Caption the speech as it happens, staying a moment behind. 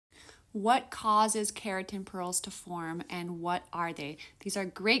What causes keratin pearls to form and what are they? These are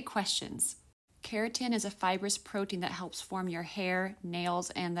great questions. Keratin is a fibrous protein that helps form your hair, nails,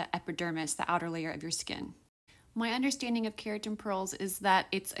 and the epidermis, the outer layer of your skin. My understanding of keratin pearls is that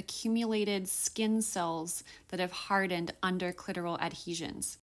it's accumulated skin cells that have hardened under clitoral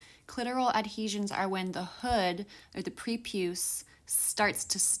adhesions. Clitoral adhesions are when the hood or the prepuce starts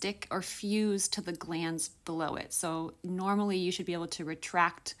to stick or fuse to the glands below it. So normally you should be able to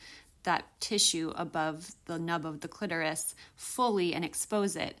retract that tissue above the nub of the clitoris fully and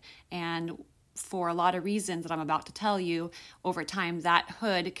expose it. And for a lot of reasons that I'm about to tell you, over time that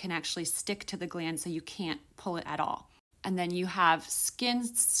hood can actually stick to the gland so you can't pull it at all. And then you have skin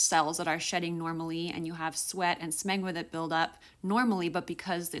cells that are shedding normally, and you have sweat and smegma that build up normally, but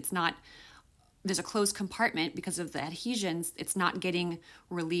because there's a closed compartment because of the adhesions, it's not getting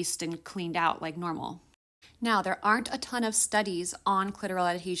released and cleaned out like normal. Now, there aren't a ton of studies on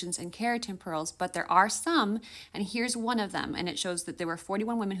clitoral adhesions and keratin pearls, but there are some, and here's one of them. And it shows that there were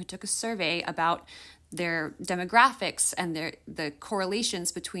 41 women who took a survey about their demographics and the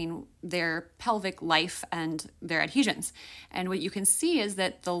correlations between their pelvic life and their adhesions. And what you can see is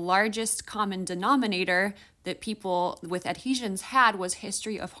that the largest common denominator that people with adhesions had was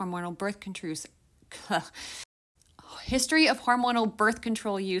history of hormonal birth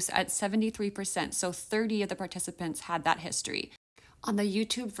control use at 73%. So 30 of the participants had that history. On the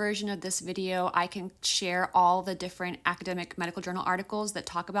YouTube version of this video, I can share all the different academic medical journal articles that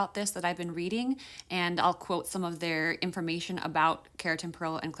talk about this that I've been reading, and I'll quote some of their information about keratin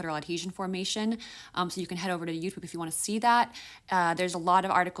pearl and clitoral adhesion formation. So you can head over to YouTube if you want to see that. There's a lot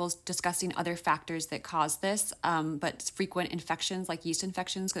of articles discussing other factors that cause this, but frequent infections like yeast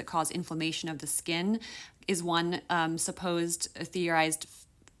infections that cause inflammation of the skin is one supposed theorized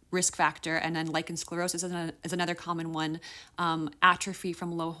risk factor, and then lichen sclerosis is another common one. Atrophy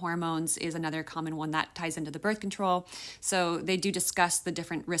from low hormones is another common one that ties into the birth control. So they do discuss the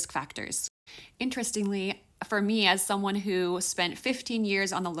different risk factors. Interestingly, for me, as someone who spent 15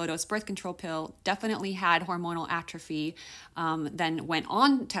 years on the low-dose birth control pill, definitely had hormonal atrophy, then went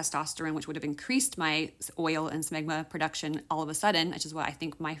on testosterone, which would have increased my oil and smegma production all of a sudden, which is what I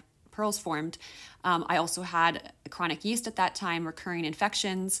think my pearls formed. I also had chronic yeast at that time, recurring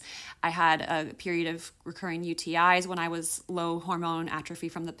infections. I had a period of recurring UTIs when I was low hormone atrophy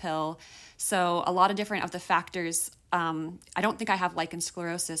from the pill. So a lot of different of the factors. I don't think I have lichen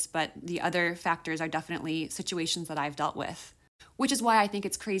sclerosis, but the other factors are definitely situations that I've dealt with, which is why I think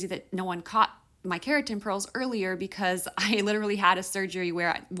it's crazy that no one caught my keratin pearls earlier, because I literally had a surgery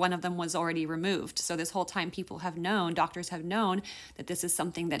where one of them was already removed. So this whole time doctors have known that this is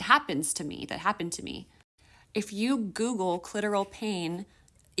something that happened to me. If you Google clitoral pain,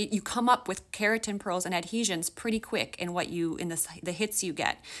 you come up with keratin pearls and adhesions pretty quick in the hits you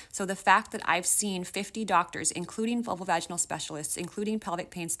get. So the fact that I've seen 50 doctors, including vulvovaginal specialists, including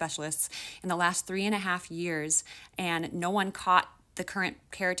pelvic pain specialists, in the last 3.5 years, and no one caught the current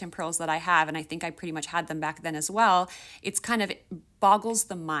keratin pearls that I have, and I think I pretty much had them back then as well, it's kind of boggles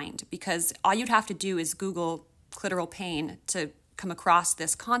the mind, because all you'd have to do is Google clitoral pain to come across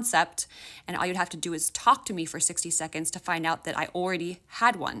this concept, and all you'd have to do is talk to me for 60 seconds to find out that I already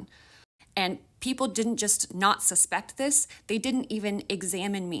had one. And people didn't just not suspect this, they didn't even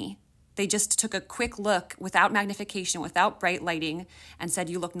examine me. They just took a quick look without magnification, without bright lighting, and said,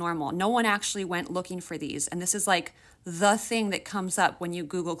 you look normal. No one actually went looking for these. And this is like the thing that comes up when you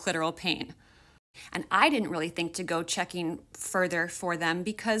Google clitoral pain. And I didn't really think to go checking further for them,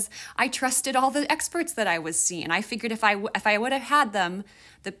 because I trusted all the experts that I was seeing. I figured if I would have had them,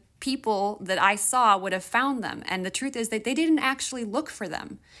 the people that I saw would have found them. And the truth is that they didn't actually look for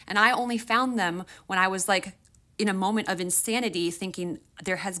them. And I only found them when I was like in a moment of insanity, thinking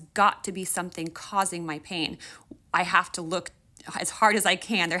there has got to be something causing my pain. I have to look as hard as I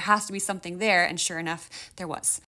can. There has to be something there. And sure enough, there was.